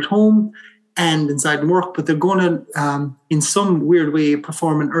monitors here at home and inside work, but they're going to, in some weird way,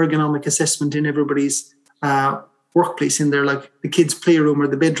 perform an ergonomic assessment in everybody's workplace in their, like the kids' playroom or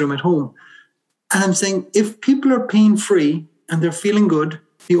the bedroom at home. And I'm saying if people are pain-free and they're feeling good,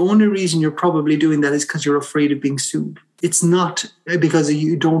 the only reason you're probably doing that is because you're afraid of being sued. It's not because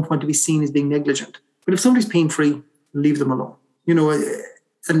you don't want to be seen as being negligent. But if somebody's pain-free, leave them alone.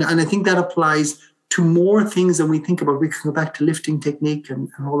 And I think that applies to more things than we think about. We can go back to lifting technique and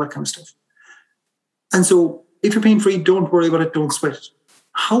all that kind of stuff. And so if you're pain-free, don't worry about it, don't sweat it.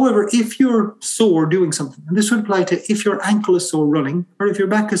 However, if you're sore doing something, and this would apply to if your ankle is sore running or if your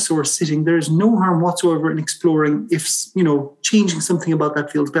back is sore sitting, there is no harm whatsoever in exploring if, changing something about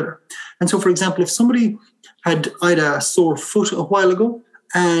that feels better. And so, for example, if somebody I had a sore foot a while ago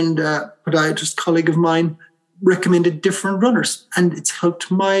and a podiatrist colleague of mine recommended different runners and it's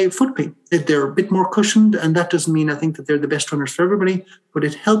helped my foot pain. They're a bit more cushioned, and that doesn't mean I think that they're the best runners for everybody, but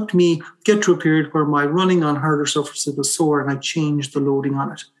it helped me get to a period where my running on harder surfaces was sore and I changed the loading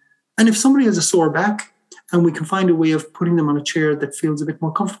on it. And if somebody has a sore back and we can find a way of putting them on a chair that feels a bit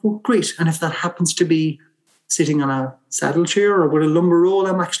more comfortable, great. And if that happens to be sitting on a saddle chair or with a lumbar roll,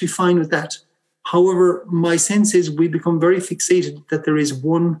 I'm actually fine with that. However, my sense is we become very fixated that there is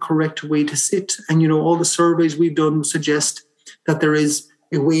one correct way to sit. And, all the surveys we've done suggest that there is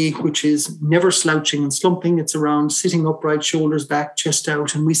a way which is never slouching and slumping. It's around sitting upright, shoulders back, chest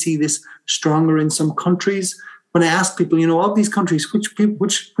out. And we see this stronger in some countries. When I ask people, of these countries,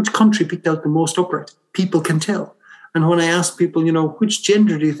 which country picked out the most upright? People can tell. And when I ask people, which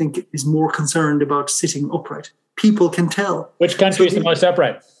gender do you think is more concerned about sitting upright? People can tell. Which country is the most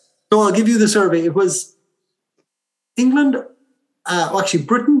upright? So I'll give you the survey. It was England,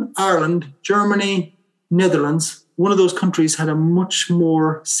 Britain, Ireland, Germany, Netherlands. One of those countries had a much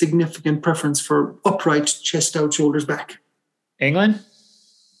more significant preference for upright, chest out, shoulders back. England?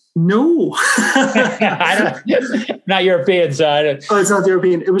 No. Not European, so I don't. Oh, it's not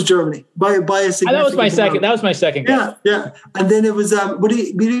European. It was Germany by a significant that was my second. That was my second guess. Yeah. And then it was, but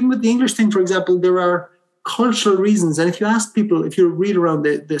even with the English thing, for example, there are cultural reasons. And if you ask people, if you read around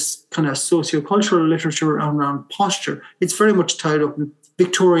this kind of socio-cultural literature around posture, it's very much tied up with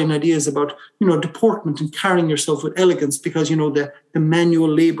Victorian ideas about, deportment and carrying yourself with elegance because, the manual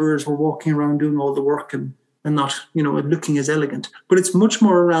laborers were walking around doing all the work and not, looking as elegant. But it's much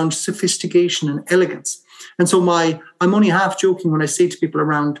more around sophistication and elegance. And so I'm only half joking when I say to people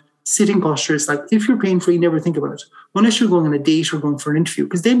around sitting posture, it's like, if you're pain-free, never think about it. Unless you're going on a date or going for an interview,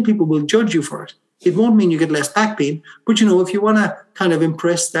 because then people will judge you for it. It won't mean you get less back pain, but if you want to kind of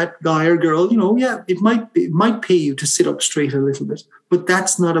impress that guy or girl, it might pay you to sit up straight a little bit, but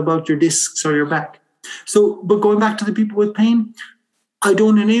that's not about your discs or your back. So, but going back to the people with pain, I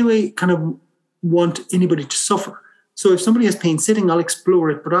don't in any way kind of want anybody to suffer. So if somebody has pain sitting, I'll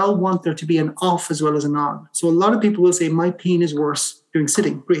explore it, but I'll want there to be an off as well as an on. So a lot of people will say, my pain is worse doing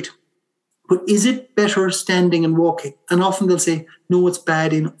sitting. Great. But is it better standing and walking? And often they'll say, no, it's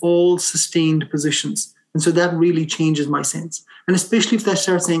bad in all sustained positions. And so that really changes my sense. And especially if they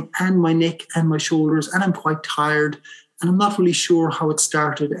start saying, and my neck and my shoulders, and I'm quite tired, and I'm not really sure how it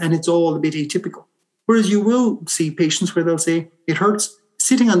started, and it's all a bit atypical. Whereas you will see patients where they'll say, it hurts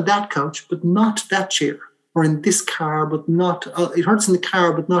sitting on that couch, but not that chair, or in this car, but not, it hurts in the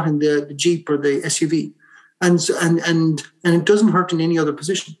car, but not in the Jeep or the SUV. And it doesn't hurt in any other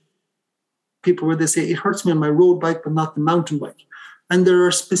position. People where they say, it hurts me on my road bike, but not the mountain bike. And there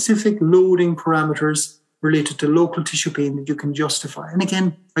are specific loading parameters related to local tissue pain that you can justify. And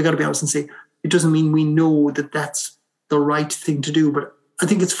again, I got to be honest and say, it doesn't mean we know that that's the right thing to do, but I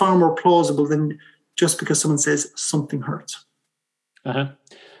think it's far more plausible than just because someone says something hurts.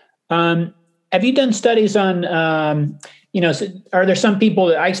 Have you done studies on, are there some people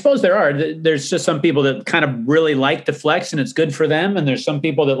that, I suppose there's just some people that kind of really like to flex and it's good for them. And there's some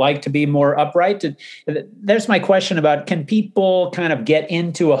people that like to be more upright. There's my question about, can people kind of get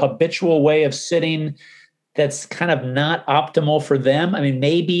into a habitual way of sitting that's kind of not optimal for them? I mean,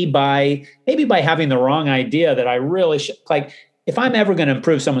 maybe by having the wrong idea that I really should, like, if I'm ever going to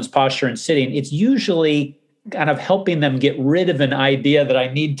improve someone's posture and sitting, it's usually kind of helping them get rid of an idea that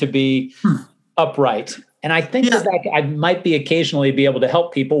I need to be upright. And I think that I might be occasionally be able to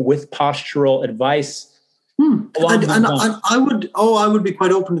help people with postural advice. I would be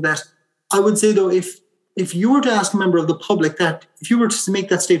quite open to that. I would say though, if you were to ask a member of the public that, if you were to make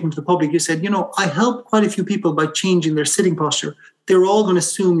that statement to the public, you said, I help quite a few people by changing their sitting posture, they're all going to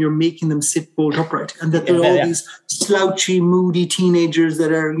assume you're making them sit bolt upright and that they're all these slouchy, moody teenagers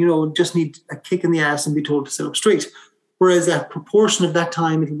that are, just need a kick in the ass and be told to sit up straight. Whereas a proportion of that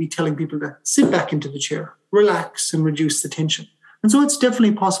time, it'll be telling people to sit back into the chair, relax and reduce the tension. And so it's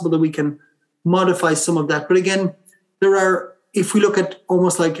definitely possible that we can modify some of that. But again, if we look at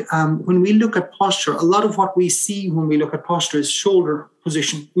almost like when we look at posture, a lot of what we see when we look at posture is shoulder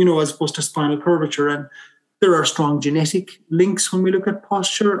position, as opposed to spinal curvature. And there are strong genetic links when we look at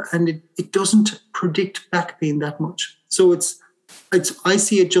posture, and it doesn't predict back pain that much. So I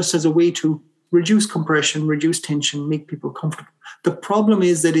see it just as a way to reduce compression, reduce tension, make people comfortable. The problem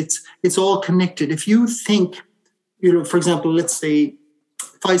is that it's all connected. If you think, for example, let's say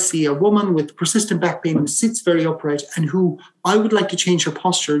if I see a woman with persistent back pain who sits very upright and who I would like to change her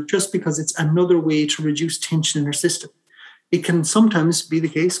posture just because it's another way to reduce tension in her system, it can sometimes be the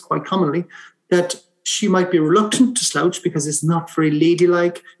case, quite commonly, that she might be reluctant to slouch because it's not very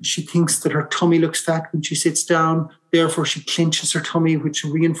ladylike. She thinks that her tummy looks fat when she sits down. Therefore, she clenches her tummy, which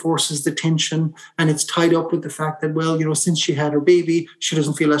reinforces the tension. And it's tied up with the fact that, since she had her baby, she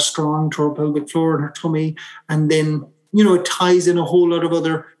doesn't feel as strong to her pelvic floor and her tummy. And then, it ties in a whole lot of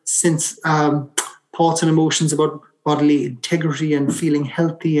other thoughts and emotions about bodily integrity and feeling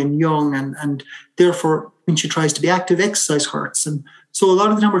healthy and young. And therefore, when she tries to be active, exercise hurts. And so a lot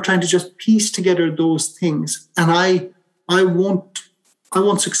of the time we're trying to just piece together those things. And I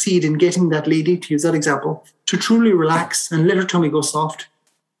won't succeed in getting that lady, to use that example, to truly relax and let her tummy go soft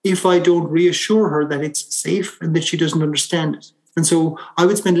if I don't reassure her that it's safe and that she doesn't understand it. And so I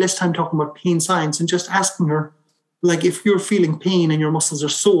would spend less time talking about pain science and just asking her, like, if you're feeling pain and your muscles are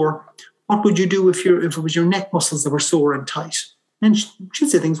sore, what would you do if it was your neck muscles that were sore and tight? And she'd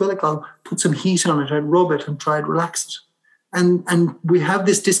say things like, I'll put some heat on it, I'd rub it and try to relax it. And we have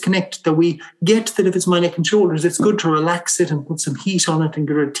this disconnect that we get that if it's my neck and shoulders, it's good to relax it and put some heat on it and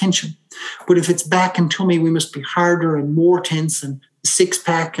get rid of tension. But if it's back and tummy, we must be harder and more tense and six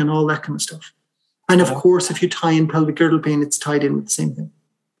pack and all that kind of stuff. And of course, if you tie in pelvic girdle pain, it's tied in with the same thing.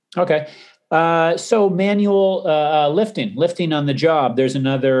 Okay. So manual lifting on the job, there's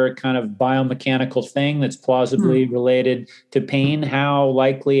another kind of biomechanical thing that's plausibly related to pain. How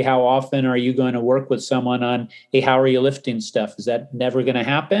likely, how often are you going to work with someone on, hey, how are you lifting stuff? Is that never going to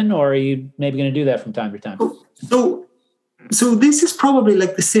happen? Or are you maybe going to do that from time to time? So this is probably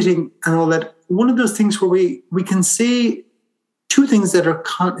like the sitting and all that. One of those things where we can say two things that are,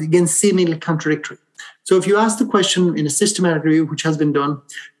 again, seemingly contradictory. So if you ask the question in a systematic review, which has been done,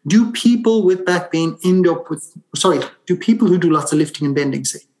 do people with back pain do people who do lots of lifting and bending,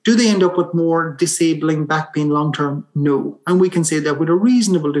 say, do they end up with more disabling back pain long-term? No. And we can say that with a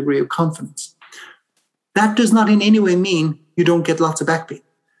reasonable degree of confidence. That does not in any way mean you don't get lots of back pain,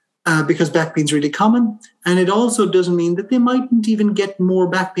 because back pain is really common. And it also doesn't mean that they mightn't even get more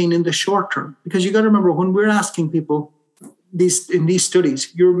back pain in the short term, because you got to remember, when we're asking people in these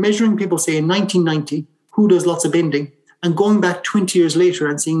studies, you're measuring people, say, in 1990, who does lots of bending, and going back 20 years later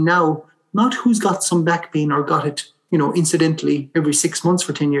and seeing now, not who's got some back pain or got it, incidentally every 6 months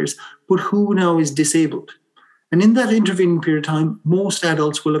for 10 years, but who now is disabled. And in that intervening period of time, most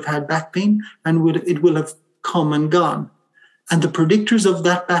adults will have had back pain and it will have come and gone. And the predictors of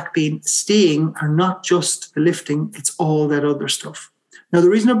that back pain staying are not just the lifting, it's all that other stuff. Now, the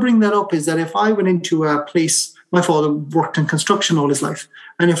reason I bring that up is that if I went into a place, my father worked in construction all his life,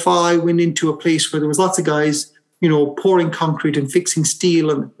 and if I went into a place where there was lots of guys, pouring concrete and fixing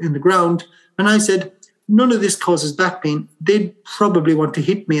steel in the ground, and I said, none of this causes back pain, they'd probably want to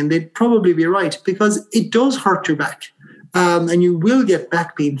hit me, and they'd probably be right, because it does hurt your back, and you will get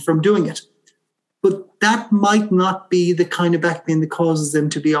back pain from doing it. But that might not be the kind of back pain that causes them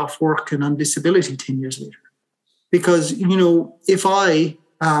to be off work and on disability 10 years later. Because, if I,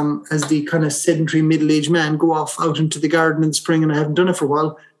 as the kind of sedentary middle-aged man, go off out into the garden in the spring and I haven't done it for a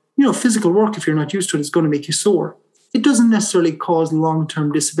while, physical work, if you're not used to it, is going to make you sore. It doesn't necessarily cause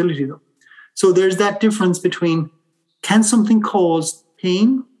long-term disability, though. So there's that difference between, can something cause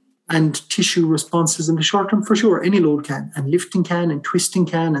pain and tissue responses in the short term? For sure, any load can, and lifting can, and twisting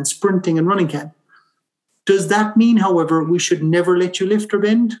can, and sprinting and running can. Does that mean, however, we should never let you lift or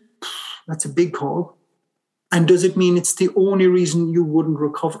bend? That's a big call. And does it mean it's the only reason you wouldn't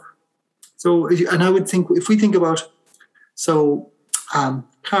recover? So, and I would think, if we think about,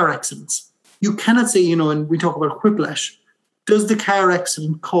 car accidents, you cannot say, and we talk about whiplash, does the car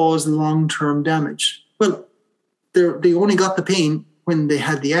accident cause long-term damage? Well, they only got the pain when they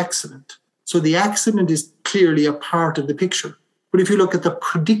had the accident. So the accident is clearly a part of the picture. But if you look at the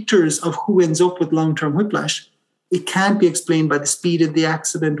predictors of who ends up with long-term whiplash, it can't be explained by the speed of the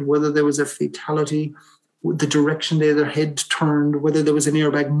accident, whether there was a fatality, the direction their head turned, whether there was an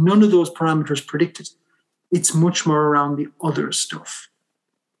airbag. None of those parameters predicted. It's much more around the other stuff,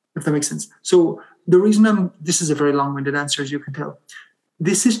 if that makes sense. So the reason this is a very long-winded answer, as you can tell.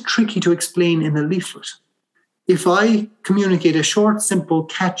 This is tricky to explain in a leaflet. If I communicate a short, simple,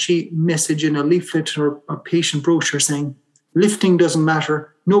 catchy message in a leaflet or a patient brochure saying, lifting doesn't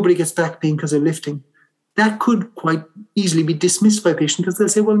matter, nobody gets back pain because of lifting, that could quite easily be dismissed by patients because they'll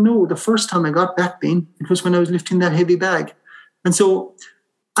say, well, no, the first time I got back pain, it was when I was lifting that heavy bag. And so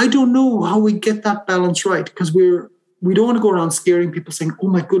I don't know how we get that balance right, because we don't want to go around scaring people saying, oh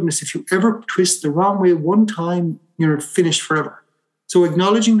my goodness, if you ever twist the wrong way one time, you're finished forever. So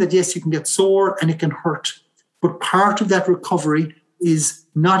acknowledging that, yes, you can get sore and it can hurt, but part of that recovery is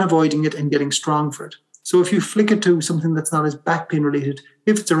not avoiding it and getting strong for it. So if you flick it to something that's not as back pain related,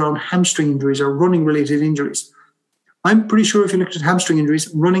 if it's around hamstring injuries or running related injuries, I'm pretty sure if you looked at hamstring injuries,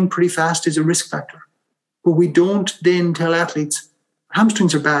 running pretty fast is a risk factor. But we don't then tell athletes,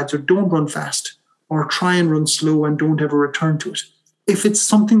 hamstrings are bad, so don't run fast, or try and run slow and don't ever return to it. If it's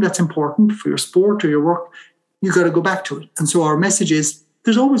something that's important for your sport or your work, you got to go back to it. And so our message is,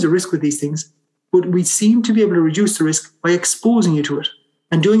 there's always a risk with these things, but we seem to be able to reduce the risk by exposing you to it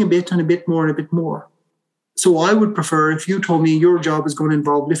and doing a bit and a bit more and a bit more. So I would prefer if you told me your job is going to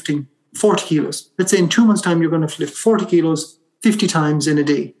involve lifting 40 kilos. Let's say in 2 months' time, you're going to lift 40 kilos 50 times in a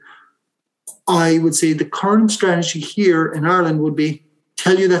day. I would say the current strategy here in Ireland would be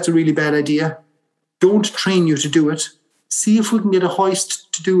tell you that's a really bad idea. Don't train you to do it. See if we can get a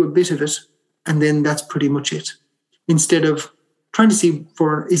hoist to do a bit of it. And then that's pretty much it. Instead of trying to see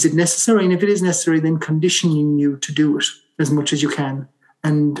is it necessary? And if it is necessary, then conditioning you to do it as much as you can.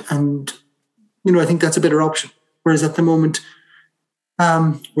 And I think that's a better option. Whereas at the moment,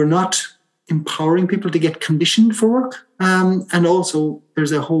 we're not empowering people to get conditioned for work. And also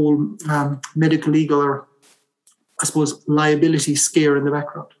there's a whole medical, legal, or I suppose liability scare in the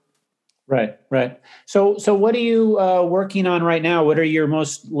background. Right. So what are you working on right now? What are your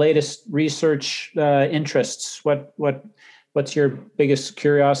most latest research interests? What's your biggest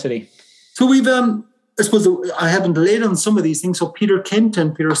curiosity? So we've, I suppose I haven't laid on some of these things. So Peter Kent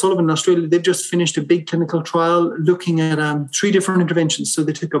and Peter O'Sullivan in Australia, they've just finished a big clinical trial looking at 3 different interventions. So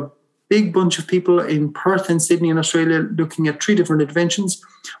they took a big bunch of people in Perth and Sydney in Australia looking at 3 different interventions.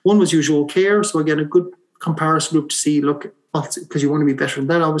 One was usual care. So again, a good comparison group to see, because you want to be better than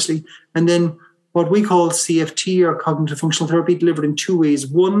that, obviously. And then what we call CFT, or cognitive functional therapy, delivered in 2 ways.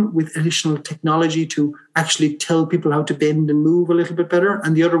 One with additional technology to actually tell people how to bend and move a little bit better.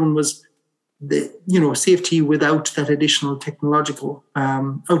 And the other one was CFT without that additional technological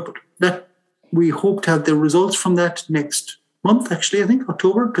output. That we hope to have the results from that next month, actually, I think,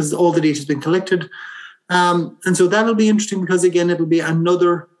 October, because all the data has been collected. And so that'll be interesting because, again, it'll be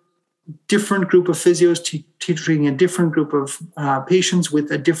another different group of physios treating a different group of patients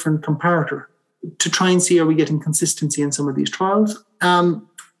with a different comparator to try and see, are we getting consistency in some of these trials?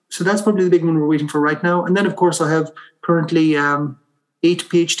 So that's probably the big one we're waiting for right now. And then, of course, I have currently 8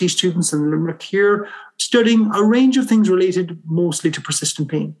 PhD students in Limerick here studying a range of things related mostly to persistent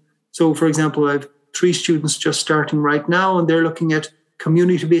pain. So, for example, I have 3 students just starting right now, and they're looking at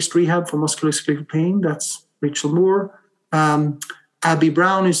community-based rehab for musculoskeletal pain. That's Rachel Moore. Abby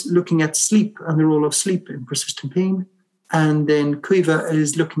Brown is looking at sleep and the role of sleep in persistent pain. And then Kuiva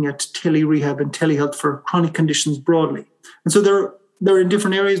is looking at tele-rehab and telehealth for chronic conditions broadly. And so they're in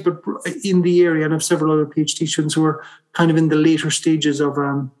different areas, but in the area, and I have several other PhD students who are kind of in the later stages of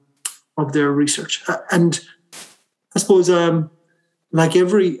their research. And I suppose, like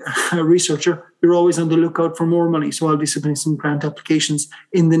every researcher, you're always on the lookout for more money. So I'll be submitting some grant applications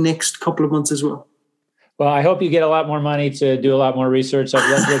in the next couple of months as well. Well, I hope you get a lot more money to do a lot more research.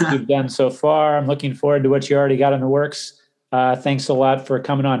 I've loved what you've done so far. I'm looking forward to what you already got in the works. Thanks a lot for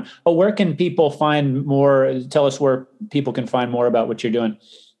coming on. Oh, where can people find more? Tell us where people can find more about what you're doing.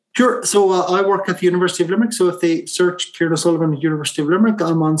 Sure. So I work at the University of Limerick. So if they search Kieran O'Sullivan at University of Limerick,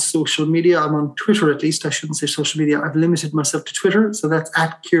 I'm on social media. I'm on Twitter, at least. I shouldn't say social media. I've limited myself to Twitter. So that's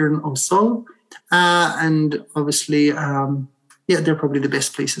at Kieran O'Sul. And obviously, they're probably the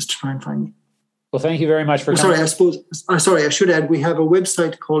best places to try and find me. Well, thank you very much for coming. I should add, we have a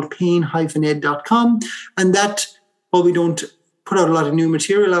website called pain-ed.com. And that, while we don't put out a lot of new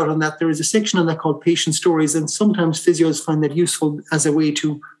material out on that, there is a section on that called patient stories. And sometimes physios find that useful as a way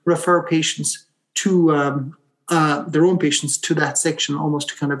to refer patients to their own patients to that section, almost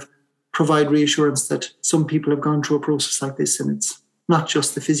to kind of provide reassurance that some people have gone through a process like this. And it's not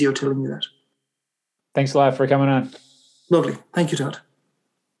just the physio telling you that. Thanks a lot for coming on. Lovely. Thank you, Todd.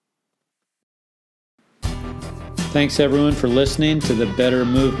 Thanks, everyone, for listening to the Better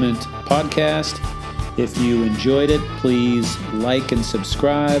Movement podcast. If you enjoyed it, please like and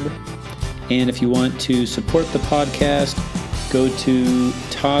subscribe. And if you want to support the podcast, go to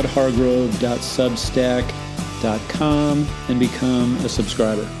toddhargrove.substack.com and become a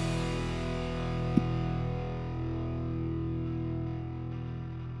subscriber.